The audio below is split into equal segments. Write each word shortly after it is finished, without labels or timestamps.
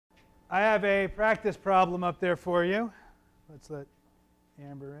I have a practice problem up there for you. Let's let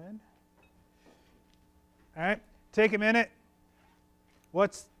Amber in. All right, take a minute.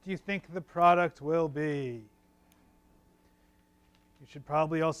 What do you think the product will be? You should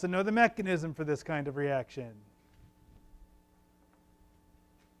probably also know the mechanism for this kind of reaction.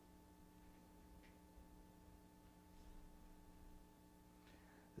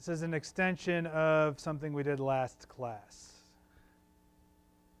 This is an extension of something we did last class.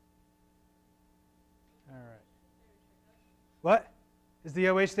 All right. What? Is the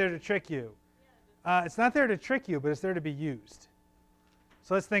OH there to trick you? It's not there to trick you, but it's there to be used.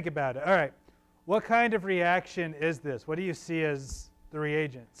 So let's think about it. All right. What kind of reaction is this? What do you see as the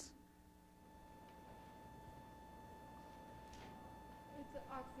reagents? It's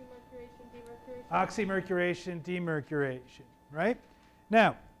oxymercuration, demercuration. Oxymercuration, demercuration, right?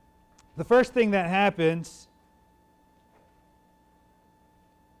 Now, the first thing that happens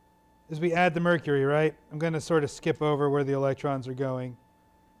is we add the mercury, right? I'm going to sort of skip over where the electrons are going.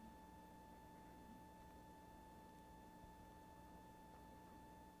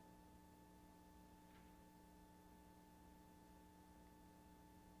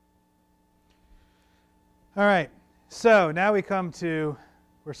 All right, so now we come to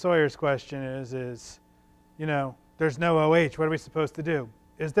where Sawyer's question is, you know, there's no OH. What are we supposed to do?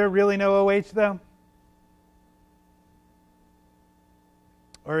 Is there really no OH, though?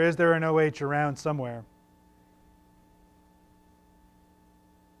 Or is there an OH around somewhere?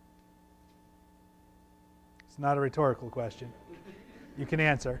 It's not a rhetorical question. You can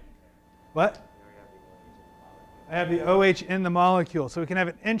answer. What? I have the OH in the molecule, so we can have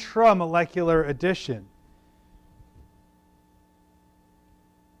an intramolecular addition.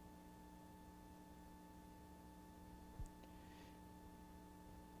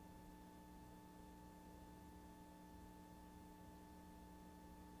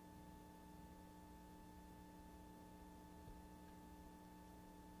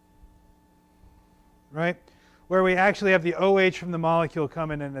 Right? Where we actually have the OH from the molecule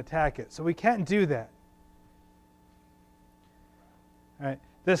come in and attack it. So we can't do that. All right.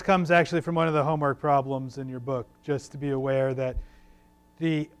 This comes actually from one of the homework problems in your book, just to be aware that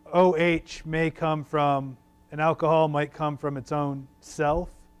the OH may come from an alcohol, might come from its own self.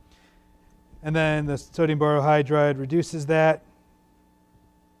 And then the sodium borohydride reduces that.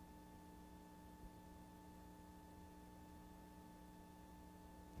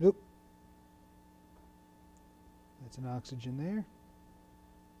 Oop. That's an oxygen there.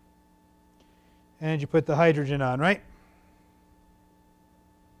 And you put the hydrogen on, right?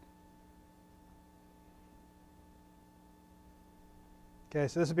 Okay,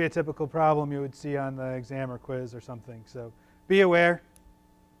 so this would be a typical problem you would see on the exam or quiz or something. So be aware.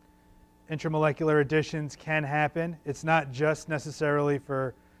 Intramolecular additions can happen. It's not just necessarily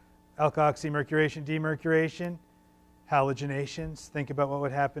for alkoxymercuration, demercuration. Halogenations. Think about what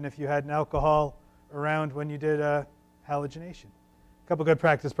would happen if you had an alcohol around when you did halogenation. A couple good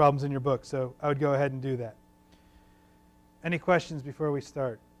practice problems in your book, so I would go ahead and do that. Any questions before we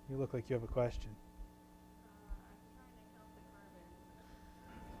start? You look like you have a question.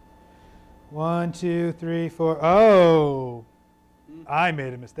 I'm trying 1, 2, 3, 4. Oh, I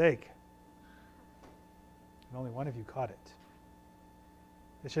made a mistake. And only one of you caught it.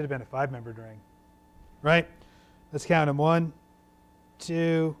 It should have been a 5-membered ring. Right? Let's count them. 1,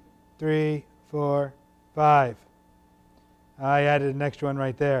 2, 3, 4, 5. I added an extra one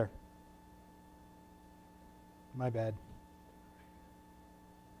right there. My bad.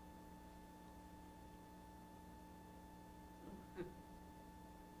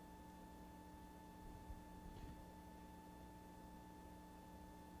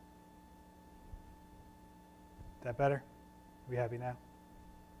 That better? Are we happy now?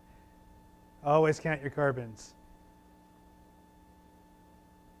 Always count your carbons.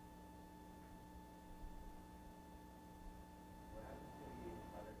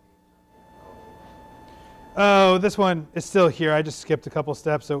 Oh, this one is still here. I just skipped a couple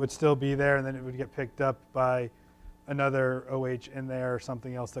steps, so it would still be there, and then it would get picked up by another OH in there or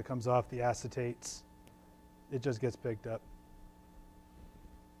something else that comes off the acetates. It just gets picked up.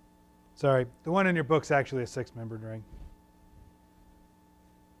 Sorry, the one in your book's actually a 6-membered ring.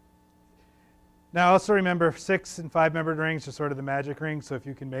 Now also remember 6 and 5-membered rings are sort of the magic rings, so if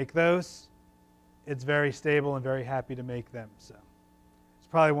you can make those, it's very stable and very happy to make them. So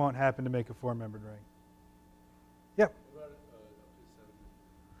it probably won't happen to make a 4-membered ring. Yep. What about up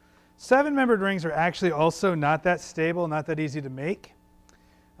to 7? 7-membered rings are actually also not that stable, not that easy to make.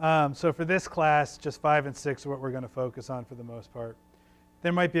 So for this class, just 5 and 6 are what we're going to focus on for the most part.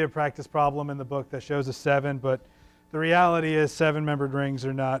 There might be a practice problem in the book that shows a 7, but the reality is 7-membered rings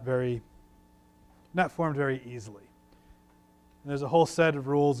are not formed very easily. And there's a whole set of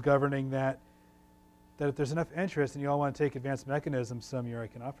rules governing that if there's enough interest and you all want to take advanced mechanisms some year, I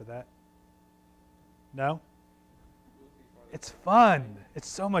can offer that. No? It's fun. It's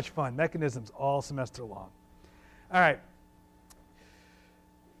so much fun. Mechanisms all semester long. All right.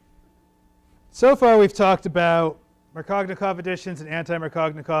 So far we've talked about Markovnikov additions and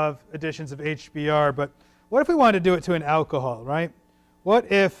anti-Markovnikov additions of HBr, but what if we wanted to do it to an alcohol, right?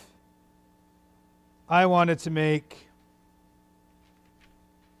 What if I wanted to make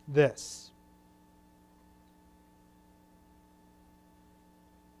this?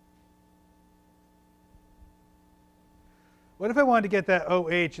 What if I wanted to get that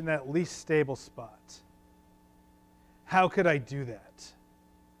OH in that least stable spot? How could I do that?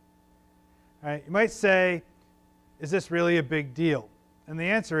 All right, you might say, is this really a big deal? And the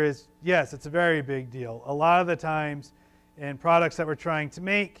answer is yes, it's a very big deal. A lot of the times in products that we're trying to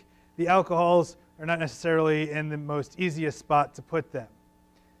make, the alcohols are not necessarily in the most easiest spot to put them.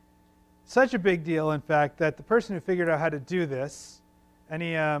 Such a big deal, in fact, that the person who figured out how to do this,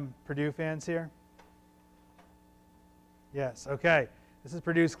 any Purdue fans here? Yes, okay. This is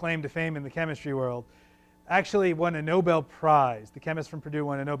Purdue's claim to fame in the chemistry world. Actually won a Nobel Prize. The chemist from Purdue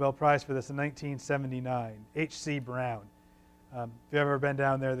won a Nobel Prize for this in 1979, H.C. Brown. If you've ever been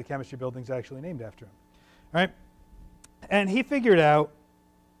down there, the chemistry building's actually named after him. All right? And he figured out,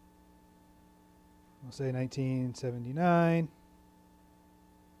 we'll say 1979,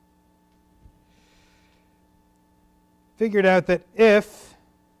 figured out that if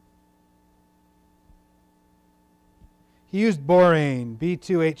he used borane,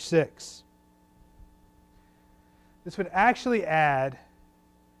 B2H6, this would actually add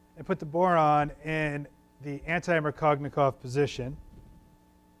and put the boron in the anti-Markovnikov position.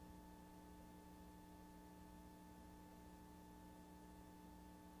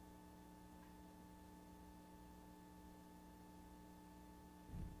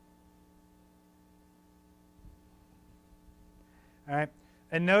 All right,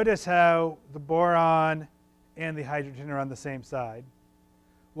 and notice how the boron and the hydrogen are on the same side.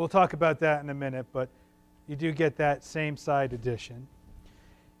 We'll talk about that in a minute, but you do get that same side addition.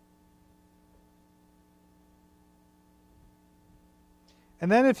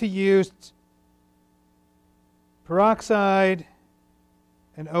 And then if you used peroxide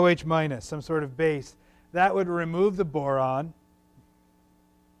and OH minus, some sort of base, that would remove the boron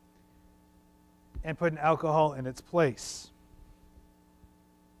and put an alcohol in its place.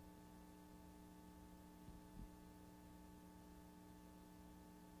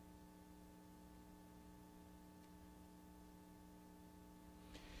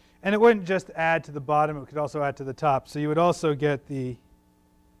 And it wouldn't just add to the bottom, it could also add to the top. So you would also get the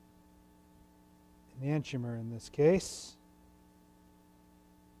enantiomer in this case.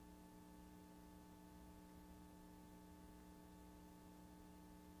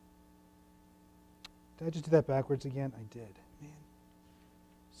 Did I just do that backwards again? I did. Man.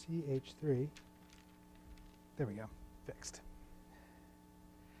 CH3. There we go. Fixed.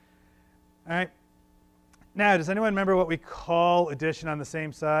 All right. Now, does anyone remember what we call addition on the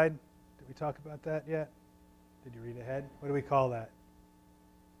same side? Did we talk about that yet? Did you read ahead? What do we call that?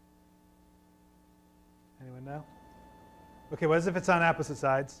 Anyone know? Okay, what is if it's on opposite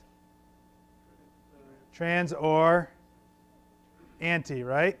sides? Trans or anti,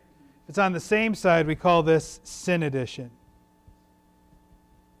 right? If it's on the same side, we call this syn addition.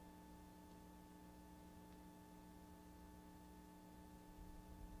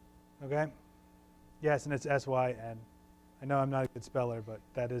 Okay? Yes, and it's S-Y-N. I know I'm not a good speller, but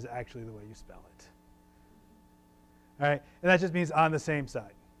that is actually the way you spell it. All right, and that just means on the same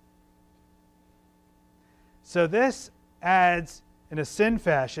side. So this adds in a syn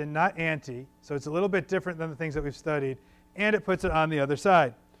fashion, not anti, so it's a little bit different than the things that we've studied, and it puts it on the other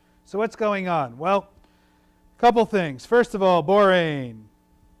side. So what's going on? Well, a couple things. First of all, borane.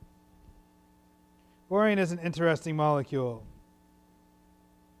 Borane is an interesting molecule.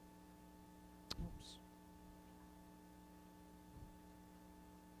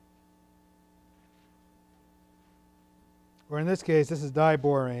 Or in this case, this is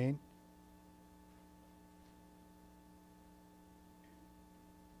diborane.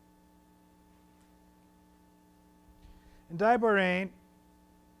 And diborane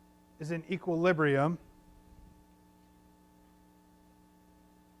is in equilibrium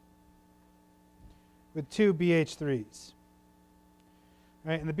with two BH3s.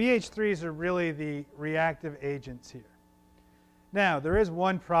 Right? And the BH3s are really the reactive agents here. Now, there is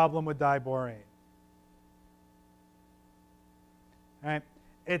one problem with diborane. Right?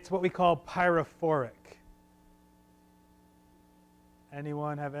 It's what we call pyrophoric.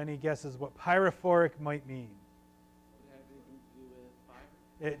 Anyone have any guesses what pyrophoric might mean? Would it have anything to do with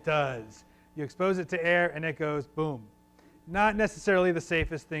fire? It does. You expose it to air and it goes boom. Not necessarily the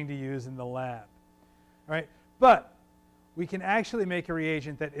safest thing to use in the lab. All right? But we can actually make a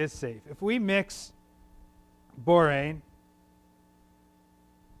reagent that is safe. If we mix borane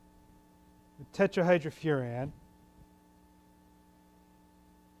with tetrahydrofuran,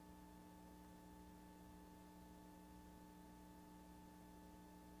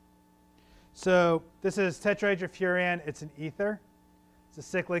 so this is tetrahydrofuran. It's an ether. It's a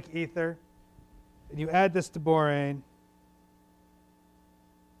cyclic ether. And you add this to borane.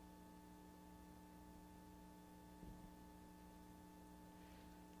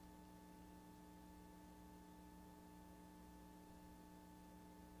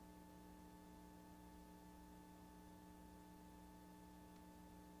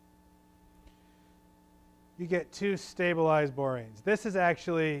 You get two stabilized boranes. This is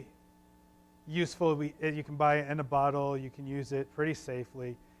actually useful. You can buy it in a bottle. You can use it pretty safely.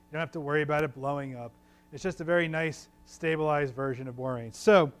 You don't have to worry about it blowing up. It's just a very nice stabilized version of borane.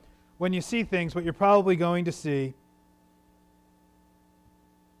 So when you see things, what you're probably going to see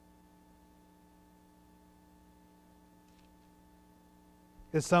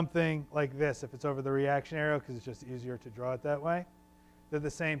is something like this if it's over the reaction arrow, because it's just easier to draw it that way. They're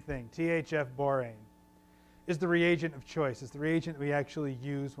the same thing. THF borane is the reagent of choice. It's the reagent that we actually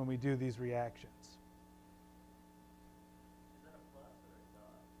use when we do these reactions. Is that a plus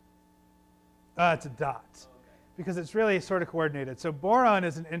or a dot? It's a dot. Oh, okay. Because it's really sort of coordinated. So boron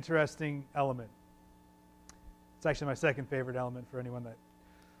is an interesting element. It's actually my second favorite element for anyone that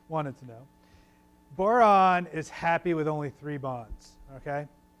wanted to know. Boron is happy with only 3 bonds, okay?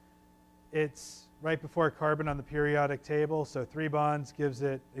 It's right before carbon on the periodic table, so 3 bonds gives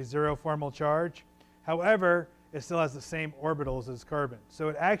it a 0 formal charge. However, it still has the same orbitals as carbon. So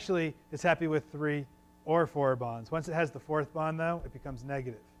it actually is happy with 3 or 4 bonds. Once it has the 4th bond, though, it becomes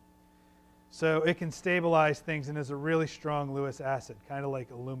negative. So it can stabilize things and is a really strong Lewis acid, kind of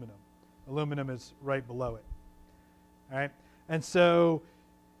like aluminum. Aluminum is right below it. All right? And so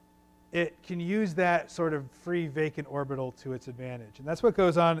it can use that sort of free vacant orbital to its advantage. And that's what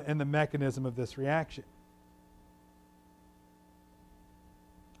goes on in the mechanism of this reaction.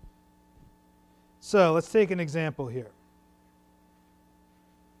 So let's take an example here.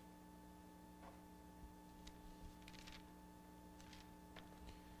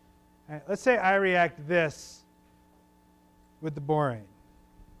 All right, let's say I react this with the borane.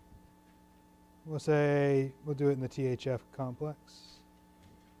 We'll say we'll do it in the THF complex.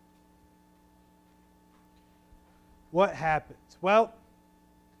 What happens? Well,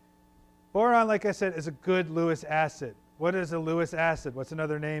 boron, like I said, is a good Lewis acid. What is a Lewis acid? What's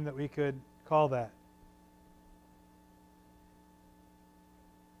another name that we could call that?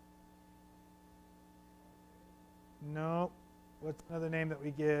 No. What's another name that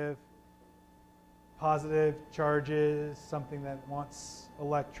we give? Positive charges, something that wants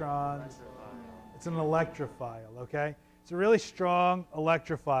electrons. It's an electrophile, okay? It's a really strong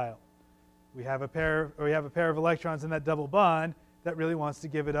electrophile. We have a pair of electrons in that double bond that really wants to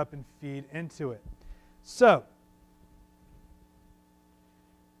give it up and feed into it. So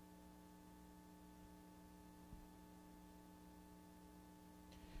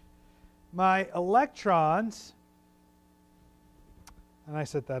my electrons, and I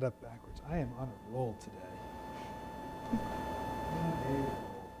set that up backwards. I am on a roll today.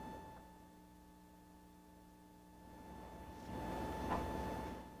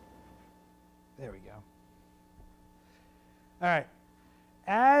 There we go. All right.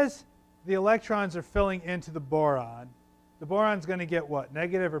 As the electrons are filling into the boron's going to get what?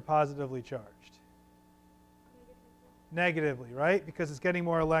 Negative or positively charged? Negatively, right? Because it's getting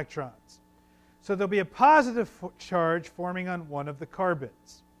more electrons. So there'll be a positive charge forming on one of the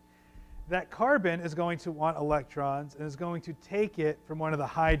carbons. That carbon is going to want electrons and is going to take it from one of the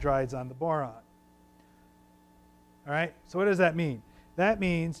hydrides on the boron. All right? So what does that mean? That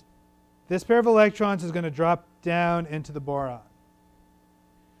means this pair of electrons is going to drop down into the boron.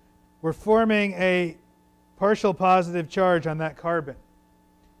 We're forming a partial positive charge on that carbon.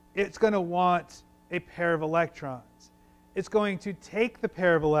 It's going to want a pair of electrons. It's going to take the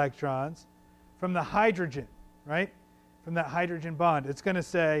pair of electrons from the hydrogen, right? From that hydrogen bond. It's going to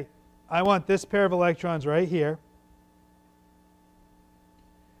say, I want this pair of electrons right here.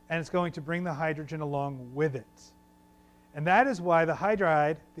 And it's going to bring the hydrogen along with it. And that is why the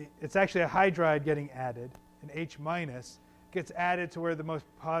hydride, it's actually a hydride getting added, an H minus, gets added to where the most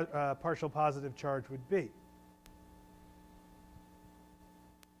partial positive charge would be.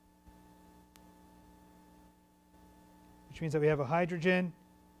 Which which means that we have a hydrogen,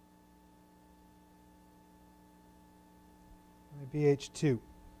 and a BH2.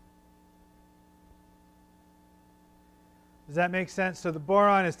 Does that make sense? So the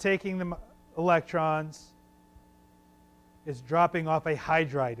boron is taking the electrons, is dropping off a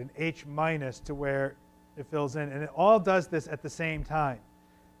hydride, an H minus, to where it fills in. And it all does this at the same time.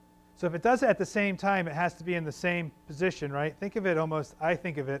 So if it does it at the same time, it has to be in the same position, right? Think of it almost, I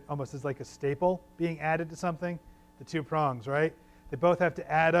think of it almost as like a staple being added to something, the two prongs, right? They both have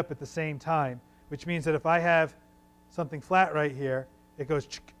to add up at the same time, which means that if I have something flat right here, it goes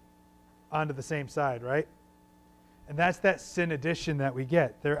onto the same side, right? And that's that syn addition that we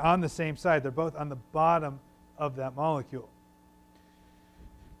get. They're on the same side. They're both on the bottom of that molecule.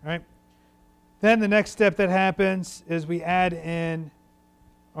 All right? Then the next step that happens is we add in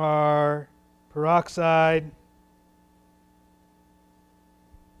our peroxide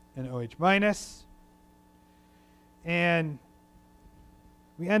and OH minus. And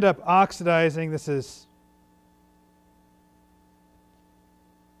we end up oxidizing. This is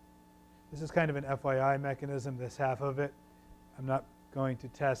kind of an FYI mechanism, this half of it. I'm not going to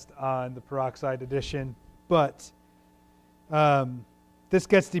test on the peroxide addition, but this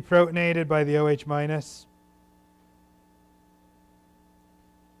gets deprotonated by the OH minus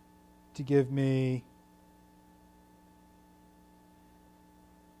to give me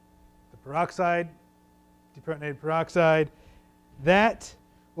the peroxide, deprotonated peroxide. That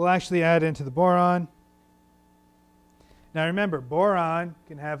will actually add into the boron. Now remember, boron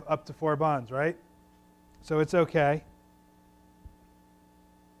can have up to 4 bonds, right? So it's okay.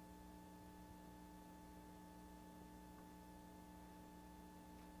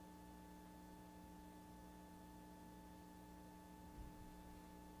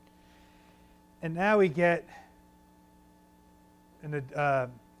 And now we get a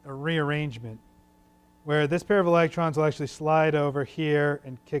rearrangement where this pair of electrons will actually slide over here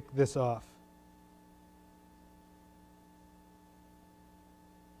and kick this off.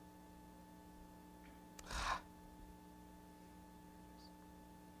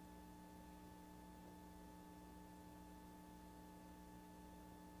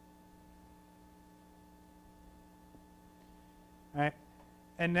 All right.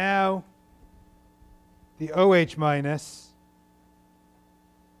 And now the OH minus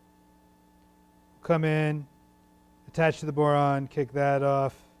will come in, attach to the boron, kick that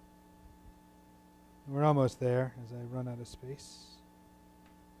off. And we're almost there as I run out of space.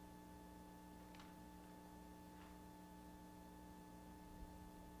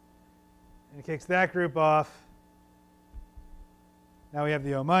 And it kicks that group off. Now we have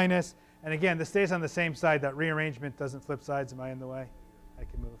the O minus. And again, this stays on the same side. That rearrangement doesn't flip sides. Am I in the way? I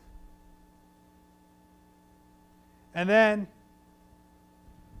can move. And then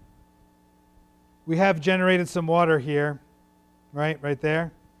we have generated some water here, right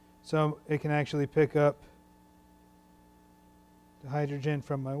there. So it can actually pick up the hydrogen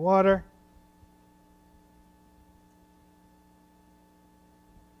from my water.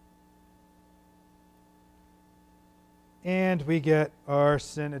 And we get our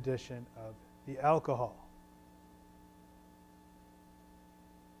syn addition of the alcohol.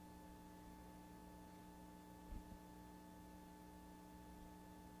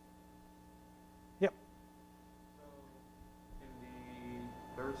 Yep. So, in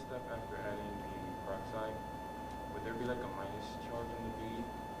the third step after adding the peroxide, would there be like a minus charge in the B?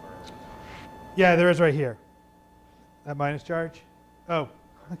 Or? Yeah, there is right here. That minus charge? Oh,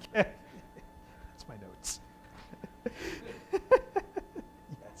 okay. That's my notes.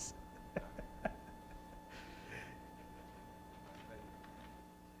 Yes.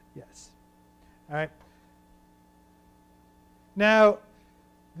 Yes. All right. Now,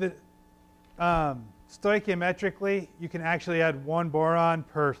 the stoichiometrically, you can actually add 1 boron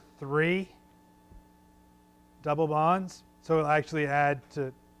per 3 double bonds. So it'll actually add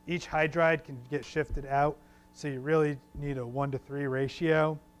to each hydride can get shifted out. So you really need a 1-to-3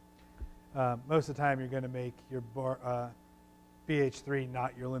 ratio. Most of the time, you're going to make your BH3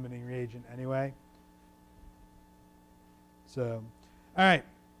 not your limiting reagent anyway. So, all right.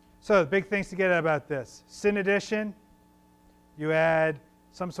 So the big things to get about this. Syn addition, you add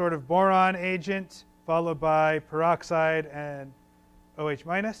some sort of boron agent followed by peroxide and OH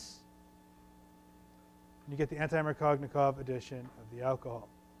minus. You get the anti-Markovnikov addition of the alcohol.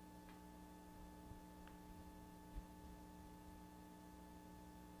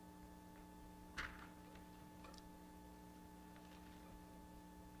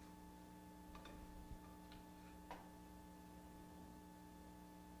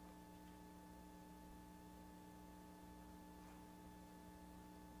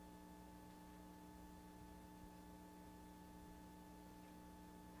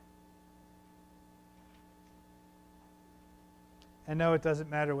 And no, it doesn't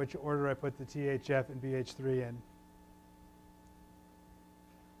matter which order I put the THF and BH3 in.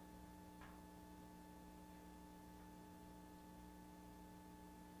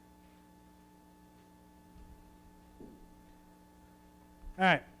 All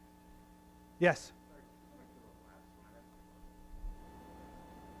right. Yes?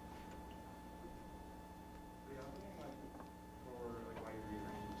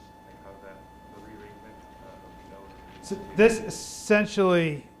 So this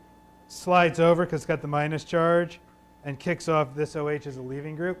essentially slides over because it's got the minus charge and kicks off this OH as a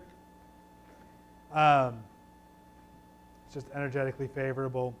leaving group. It's just energetically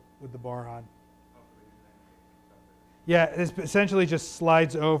favorable with the boron. Yeah, it essentially just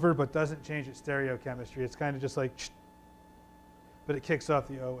slides over but doesn't change its stereochemistry. It's kind of just like, but it kicks off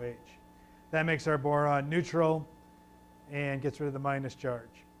the OH. That makes our boron neutral and gets rid of the minus charge.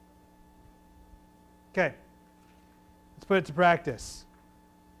 Okay, let's put it to practice.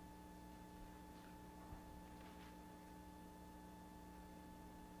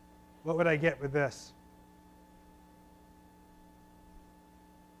 What would I get with this?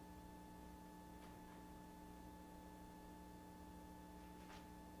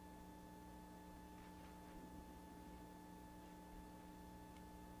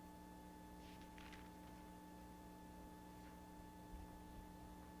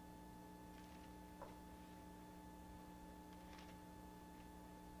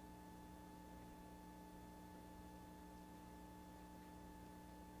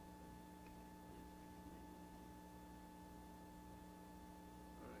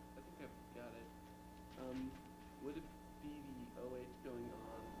 Would it be the OH going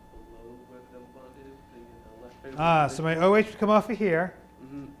on below where the double bond is, being in the left? Ah, so my OH would come off of here.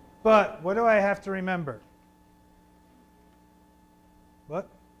 Mm-hmm. But what do I have to remember? What?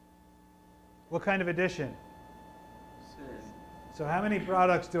 What kind of addition? Sin. So how many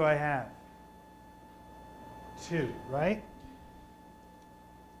products do I have? 2, right?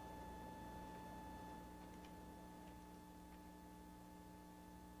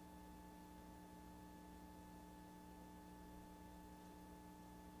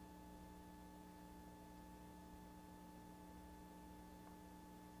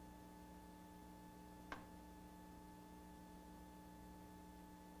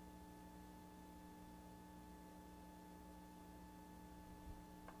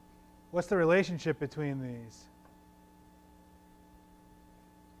 What's the relationship between these?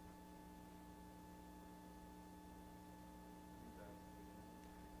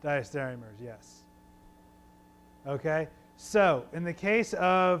 Diastereomers, yes. Okay, so in the case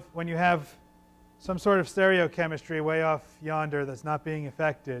of when you have some sort of stereochemistry way off yonder that's not being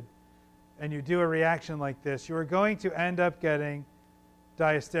affected, and you do a reaction like this, you are going to end up getting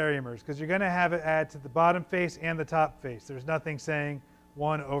diastereomers because you're going to have it add to the bottom face and the top face. There's nothing saying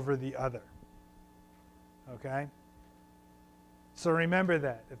one over the other. Okay? So remember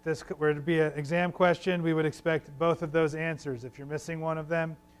that. If this were to be an exam question, we would expect both of those answers. If you're missing one of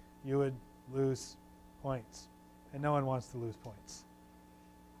them, you would lose points. And no one wants to lose points.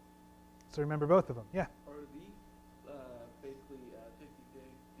 So remember both of them. Yeah? Are these basically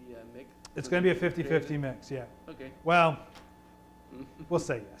 50-50 mix? It's going to be a 50-50 mix, yeah. Okay. Well, we'll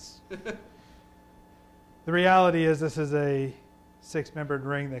say yes. The reality is this is a 6-membered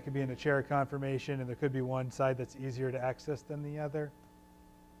ring that could be in a chair conformation, and there could be one side that's easier to access than the other.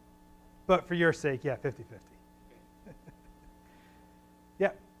 But for your sake, yeah, 50-50. Okay.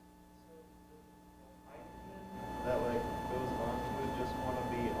 Yeah. That like goes onto it just want to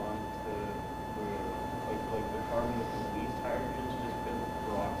be onto the carbon with the least hydrogens just because of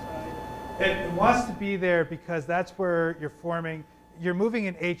peroxide? It wants to be there because that's where you're moving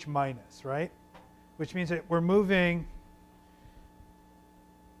an H minus, right? Which means that we're moving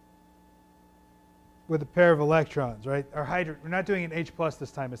with a pair of electrons, right? We're not doing an H plus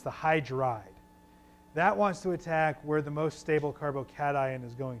this time, it's the hydride. That wants to attack where the most stable carbocation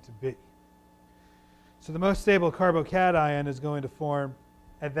is going to be. So the most stable carbocation is going to form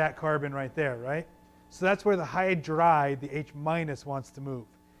at that carbon right there, right? So that's where the hydride, the H minus, wants to move.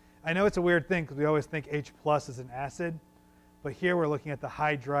 I know it's a weird thing because we always think H plus is an acid, but here we're looking at the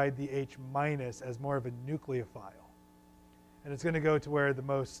hydride, the H minus, as more of a nucleophile. And it's going to go to where the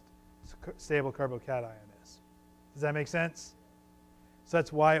most stable carbocation is. Does that make sense? So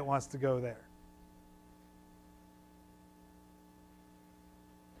that's why it wants to go there.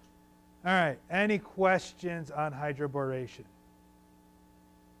 All right, any questions on hydroboration?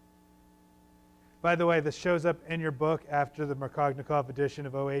 By the way, this shows up in your book after the Markovnikov addition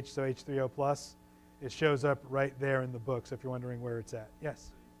of OH, so H3O+. It shows up right there in the book, so if you're wondering where it's at.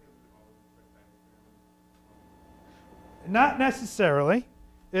 Yes? Not necessarily.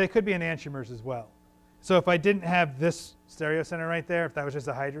 It could be enantiomers as well. So if I didn't have this stereocenter right there, if that was just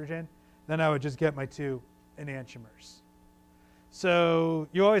a hydrogen, then I would just get my two enantiomers. So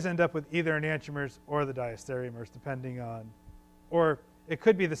you always end up with either enantiomers or the diastereomers, depending on, or it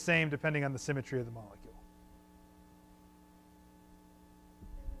could be the same depending on the symmetry of the molecule.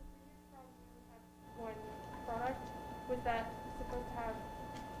 One product, was that supposed to have,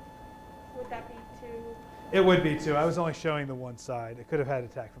 would that be two? It would be two. I was only showing the one side. It could have had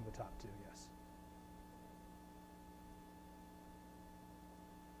attack from the top too, yes.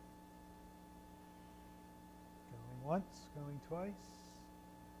 Going once, going twice.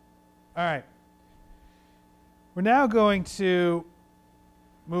 All right. We're now going to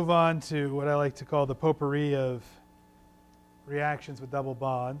move on to what I like to call the potpourri of reactions with double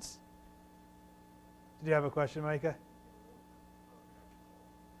bonds. Did you have a question, Micah?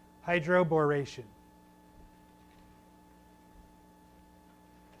 Hydroboration.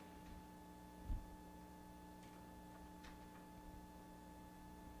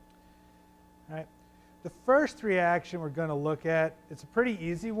 All right. The first reaction we're going to look at, it's a pretty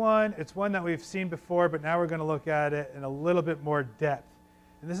easy one. It's one that we've seen before, but now we're going to look at it in a little bit more depth.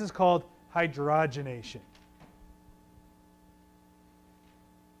 And this is called hydrogenation.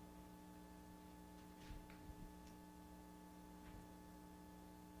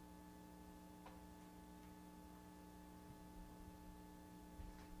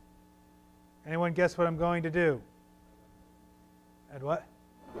 Anyone guess what I'm going to do? Add what?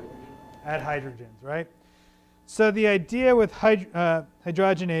 Add hydrogens, right? So the idea with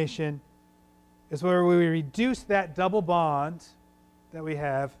hydrogenation is where we reduce that double bond that we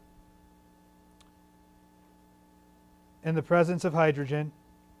have in the presence of hydrogen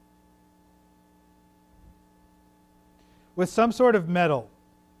with some sort of metal,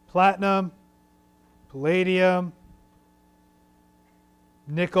 platinum, palladium,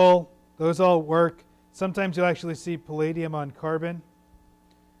 nickel. Those all work. Sometimes you'll actually see palladium on carbon,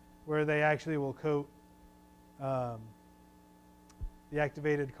 where they actually will coat the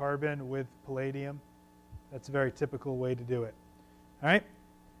activated carbon with palladium. That's a very typical way to do it. All right?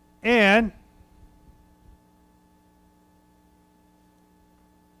 And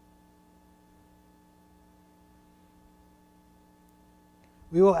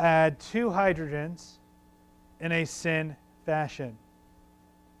we will add two hydrogens in a syn fashion.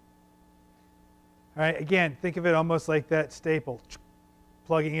 All right, again, think of it almost like that staple,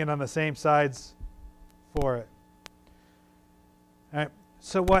 plugging in on the same sides for it. All right,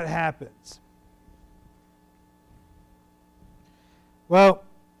 so what happens? Well,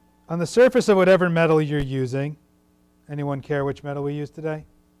 on the surface of whatever metal you're using, anyone care which metal we use today?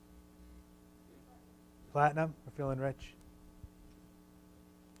 Platinum? We're feeling rich.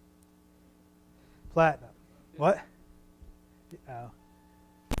 Platinum. What? Oh.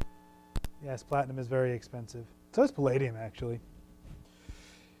 Yes, platinum is very expensive. So is palladium, actually.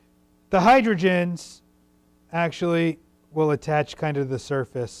 The hydrogens actually will attach kind of to the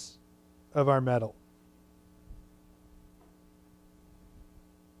surface of our metal.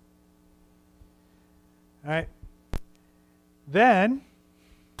 All right. Then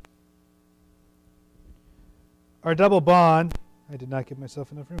our double bond, I did not give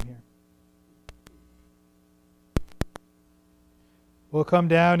myself enough room here. We'll come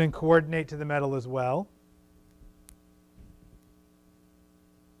down and coordinate to the metal as well.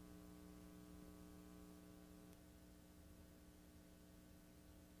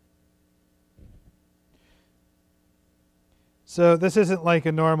 So this isn't like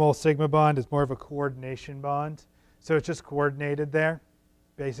a normal sigma bond, it's more of a coordination bond. So it's just coordinated there,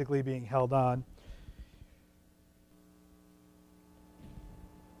 basically being held on.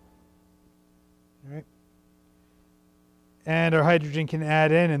 All right. And our hydrogen can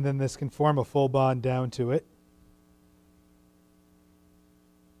add in, and then this can form a full bond down to it.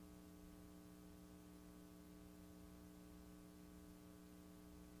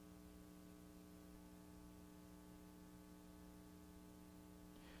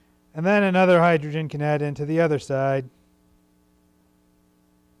 And then another hydrogen can add into the other side.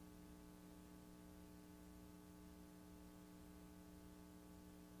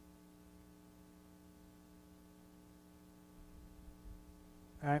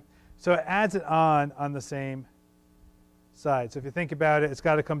 All right. So it adds it on the same side. So if you think about it, it's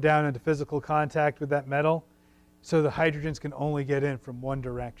got to come down into physical contact with that metal. So the hydrogens can only get in from one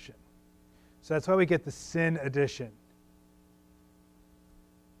direction. So that's why we get the syn addition.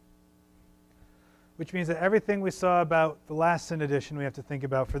 Which means that everything we saw about the last syn addition we have to think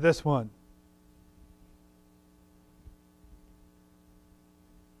about for this one.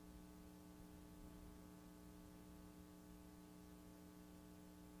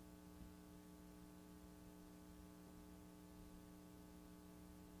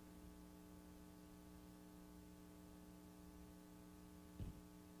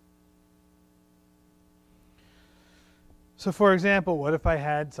 So for example, what if I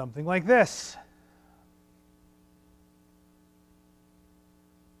had something like this?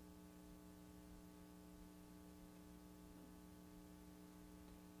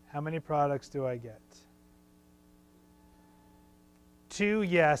 How many products do I get? 2,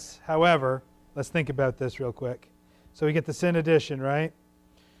 yes. However, let's think about this real quick. So we get the syn addition, right?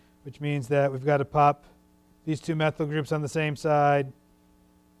 Which means that we've got to pop these 2 methyl groups on the same side.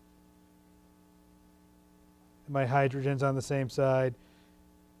 And my hydrogen's on the same side.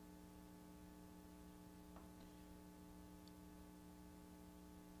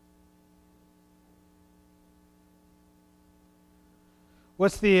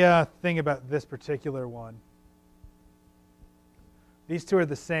 What's the thing about this particular one? These 2 are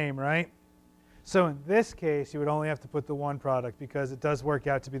the same, right? So in this case, you would only have to put the 1 product because it does work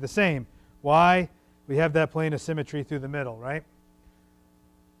out to be the same. Why? We have that plane of symmetry through the middle, right?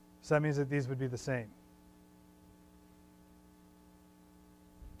 So that means that these would be the same.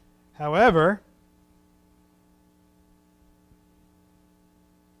 However,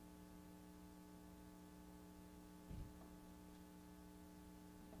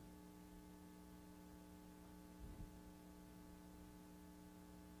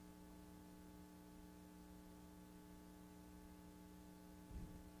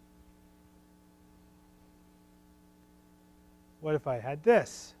 what if I had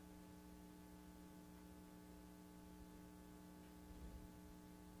this?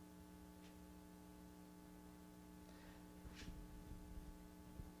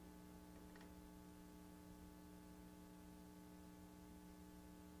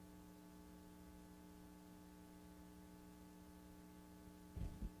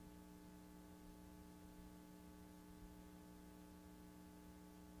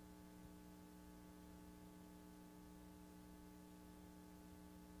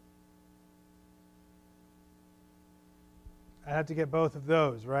 I have to get both of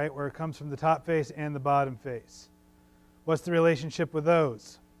those, right? Where it comes from the top face and the bottom face. What's the relationship with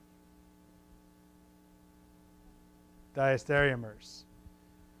those? Diastereomers.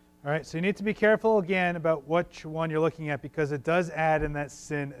 All right, so you need to be careful again about which one you're looking at because it does add in that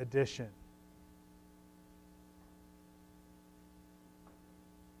syn addition.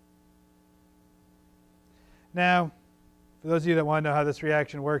 Now, for those of you that want to know how this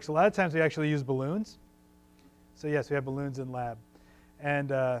reaction works, a lot of times we actually use balloons. So yes, we have balloons in lab. And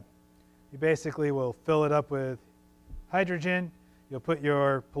you basically will fill it up with hydrogen. You'll put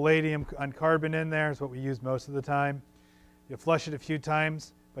your palladium on carbon in there, is what we use most of the time. You'll flush it a few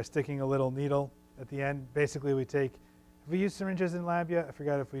times by sticking a little needle at the end. Basically, we take, have we used syringes in lab yet? I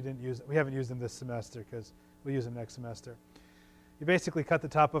forgot if we didn't use, we haven't used them this semester because we'll use them next semester. You basically cut the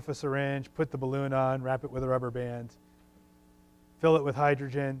top of a syringe, put the balloon on, wrap it with a rubber band, fill it with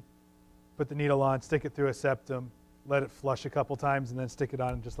hydrogen, put the needle on, stick it through a septum, let it flush a couple times, and then stick it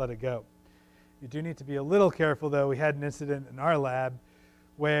on and just let it go. You do need to be a little careful, though. We had an incident in our lab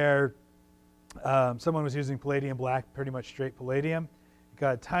where someone was using palladium black, pretty much straight palladium. It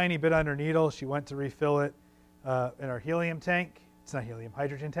got a tiny bit on her needle. She went to refill it in our helium tank. It's not helium,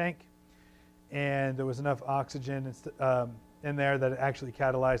 hydrogen tank. And there was enough oxygen in there that it actually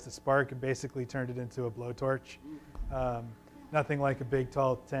catalyzed the spark and basically turned it into a blowtorch. Nothing like a big,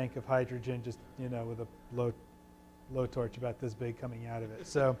 tall tank of hydrogen, just, you know, with a low torch about this big coming out of it.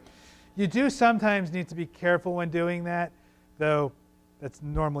 So you do sometimes need to be careful when doing that, though that's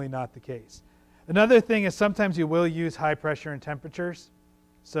normally not the case. Another thing is sometimes you will use high pressure and temperatures.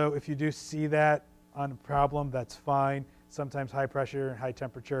 So if you do see that on a problem, that's fine. Sometimes high pressure and high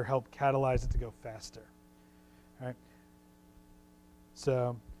temperature help catalyze it to go faster. All right.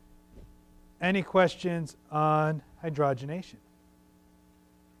 So any questions on hydrogenation?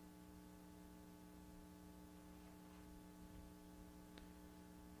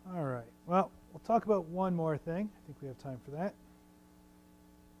 All right. Well, we'll talk about one more thing. I think we have time for that.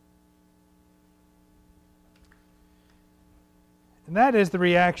 And that is the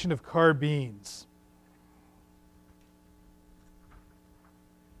reaction of carbenes.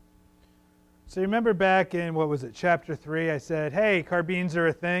 So you remember back in, what was it, chapter 3, I said, hey, carbenes are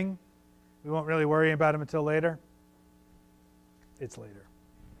a thing. We won't really worry about them until later. It's later.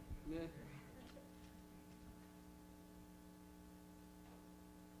 Yeah.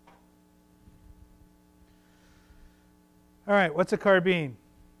 All right, what's a carbene?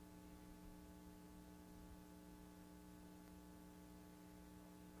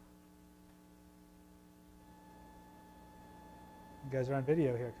 You guys are on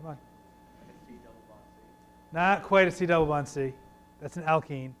video here, come on. Not quite a C double bond C. That's an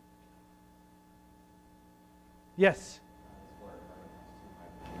alkene. Yes?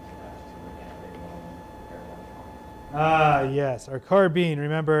 Ah, yes. Our carbene,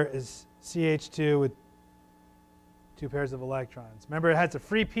 remember, is CH2 with 2 pairs of electrons. Remember, it has a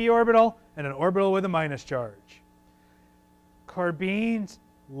free p orbital and an orbital with a minus charge. Carbenes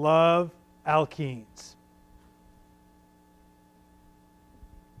love alkenes.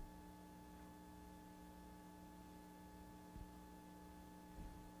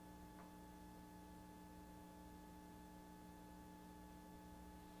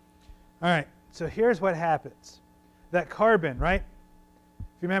 All right, so here's what happens. That carbon, right? If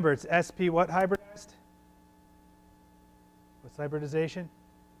you remember, it's sp what hybridized? What's hybridization?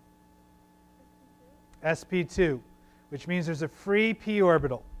 sp2, which means there's a free p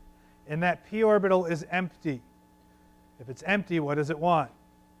orbital. And that p orbital is empty. If it's empty, what does it want?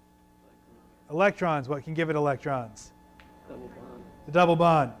 Electrons. What can give it electrons? Double bond. The double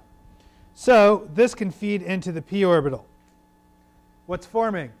bond. So this can feed into the p orbital. What's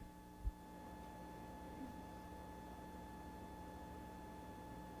forming?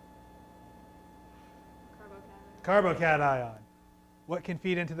 Carbocation. What can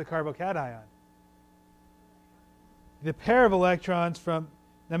feed into the carbocation? The pair of electrons from,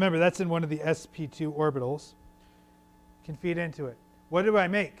 now remember, that's in one of the sp2 orbitals, can feed into it. What do I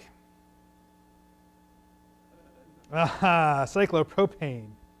make? Aha, cyclopropane.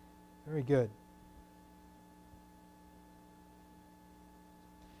 Very good.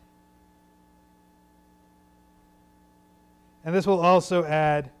 And this will also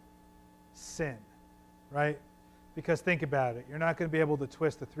add syn, right? Because think about it, you're not going to be able to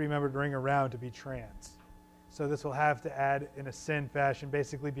twist the 3-membered ring around to be trans. So this will have to add in a syn fashion,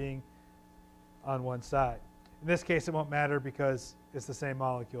 basically being on one side. In this case, it won't matter because it's the same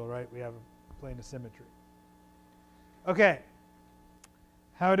molecule, right? We have a plane of symmetry. Okay,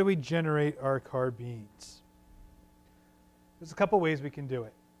 how do we generate our carbenes? There's a couple ways we can do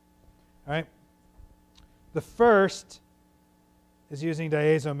it. All right. The first is using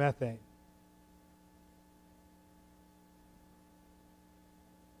diazomethane.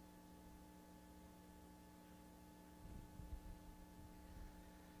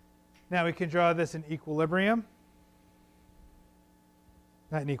 Now we can draw this in equilibrium.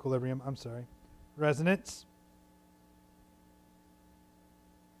 Not in equilibrium, I'm sorry. Resonance.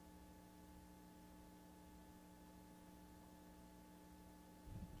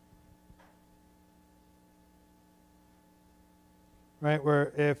 Right,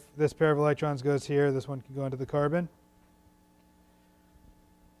 where if this pair of electrons goes here, this one can go into the carbon.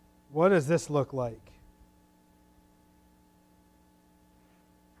 What does this look like?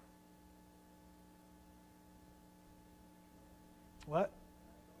 What?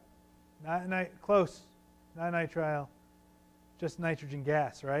 Not close. Not nitrile. Just nitrogen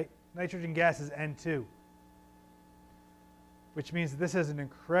gas, right? Nitrogen gas is N2, which means that this is an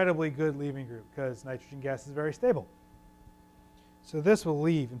incredibly good leaving group because nitrogen gas is very stable. So this will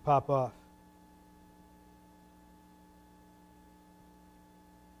leave and pop off.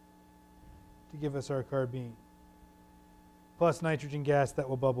 To give us our carbene. Plus nitrogen gas that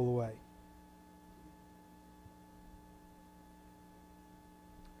will bubble away.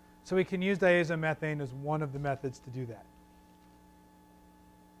 So we can use diazomethane as one of the methods to do that.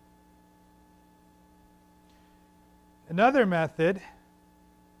 Another method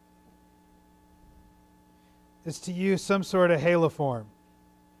is to use some sort of haloform.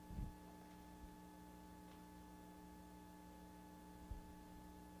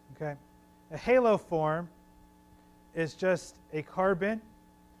 Okay. A haloform is just a carbon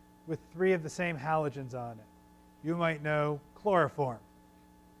with 3 of the same halogens on it. You might know chloroform.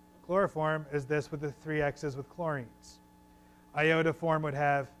 Chloroform is this with the 3 X's with chlorines. Iodoform would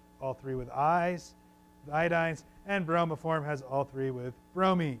have all 3 with I's, with iodines, and bromoform has all 3 with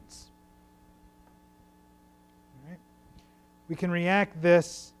bromines. All right. We can react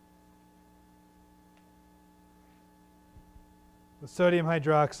this with sodium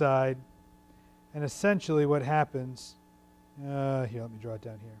hydroxide, and essentially what happens, here, let me draw it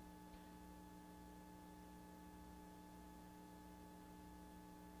down here.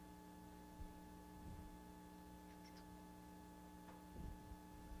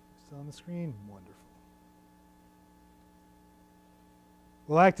 Still on the screen? Wonderful.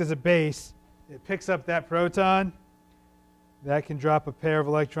 Will act as a base. It picks up that proton. That can drop a pair of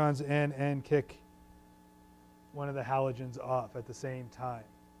electrons in and kick one of the halogens off at the same time.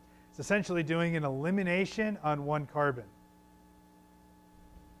 It's essentially doing an elimination on one carbon.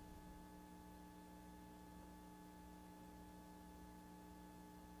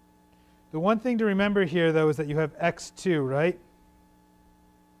 The one thing to remember here, though, is that you have X2, right?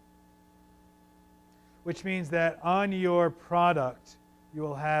 Which means that on your product, you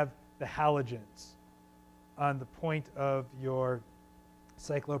will have the halogens on the point of your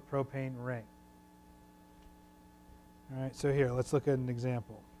cyclopropane ring. All right, so here, let's look at an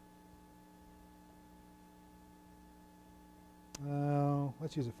example.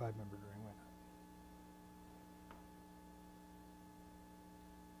 Let's use a 5-membered ring. Why not?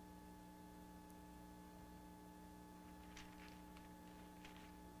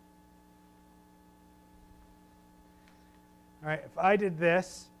 All right, if I did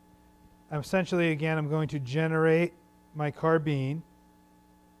this, essentially, again, I'm going to generate my carbene.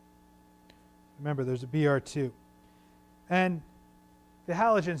 Remember, there's a Br2. And the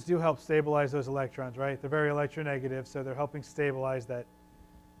halogens do help stabilize those electrons, right? They're very electronegative, so they're helping stabilize that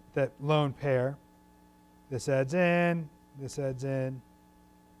lone pair. This adds in, this adds in.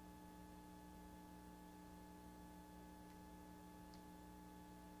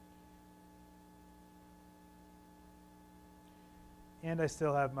 And I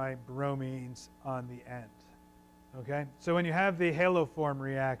still have my bromines on the end. Okay? So when you have the haloform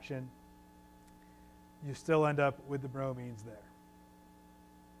reaction, you still end up with the bromines there.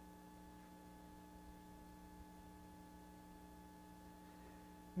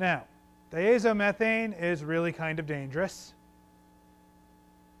 Now, diazomethane is really kind of dangerous.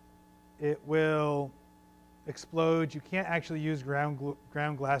 It will explode. You can't actually use ground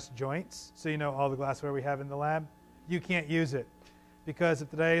glass joints. So you know all the glassware we have in the lab? You can't use it. Because if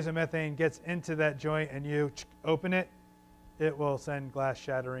the diazomethane gets into that joint and you open it, it will send glass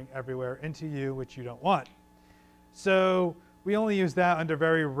shattering everywhere into you, which you don't want. So we only use that under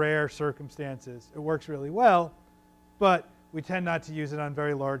very rare circumstances. It works really well, but we tend not to use it on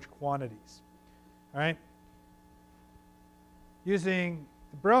very large quantities. All right? Using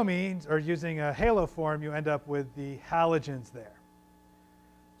the bromines or using a haloform, you end up with the halogens there.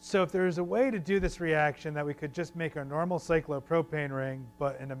 So if there's a way to do this reaction that we could just make a normal cyclopropane ring,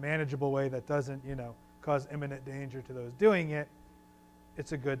 but in a manageable way that doesn't, cause imminent danger to those doing it,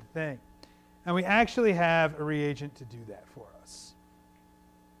 it's a good thing. And we actually have a reagent to do that for us.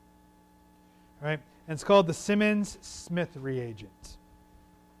 All right? And it's called the Simmons-Smith reagent.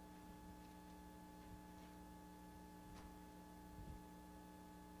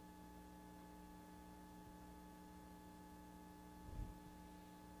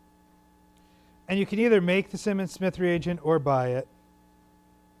 And you can either make the Simmons-Smith reagent or buy it.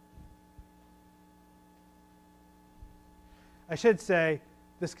 I should say,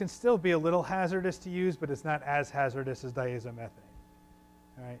 this can still be a little hazardous to use, but it's not as hazardous as diazomethane.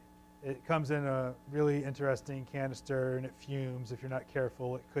 All right? It comes in a really interesting canister, and it fumes. If you're not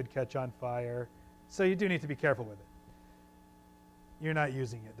careful, it could catch on fire. So you do need to be careful with it. You're not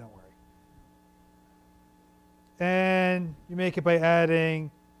using it, don't worry. And you make it by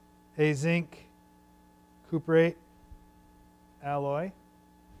adding a zinc cuprate alloy.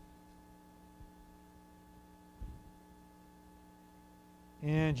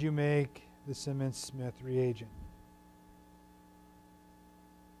 And you make the Simmons-Smith reagent.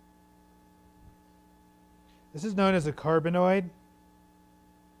 This is known as a carbenoid.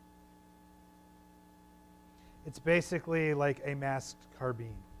 It's basically like a masked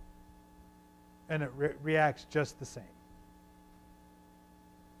carbene. And it reacts just the same.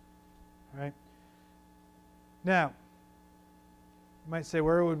 All right? Now, you might say,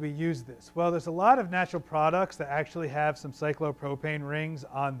 where would we use this? Well, there's a lot of natural products that actually have some cyclopropane rings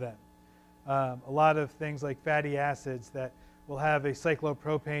on them. A lot of things like fatty acids that will have a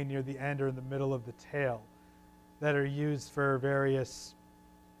cyclopropane near the end or in the middle of the tail that are used for various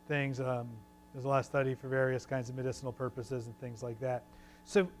things. There's a lot of study for various kinds of medicinal purposes and things like that.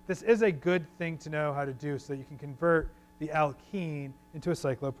 So this is a good thing to know how to do so that you can convert the alkene into a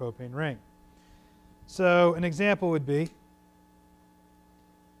cyclopropane ring. So an example would be,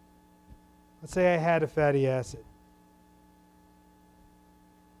 let's say I had a fatty acid.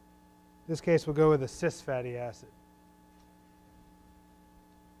 In this case, we'll go with a cis fatty acid.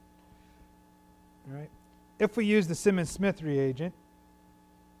 All right. If we use the Simmons-Smith reagent,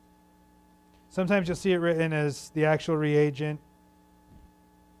 sometimes you'll see it written as the actual reagent.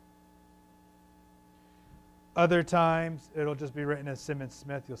 Other times, it'll just be written as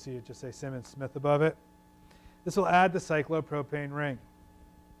Simmons-Smith. You'll see it just say Simmons-Smith above it. This will add the cyclopropane ring.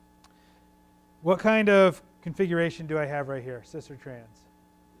 What kind of configuration do I have right here, cis or trans?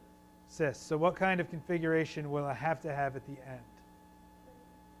 Cis. So what kind of configuration will I have to have at the end?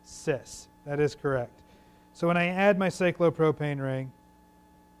 Cis. That is correct. So when I add my cyclopropane ring,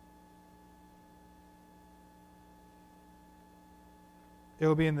 it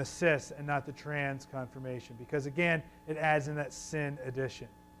will be in the cis and not the trans conformation because, again, it adds in that syn addition.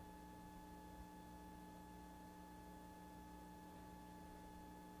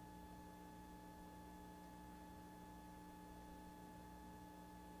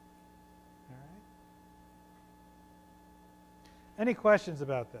 Any questions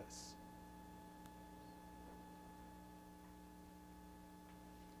about this?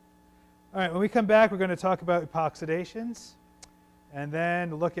 All right, when we come back, we're going to talk about epoxidations and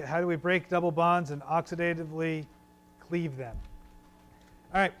then look at how do we break double bonds and oxidatively cleave them.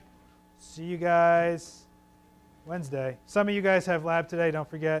 All right, see you guys Wednesday. Some of you guys have lab today, don't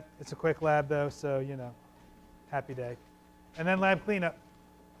forget. It's a quick lab though, so you know, happy day. And then lab cleanup.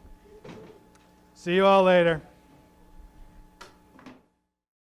 See you all later.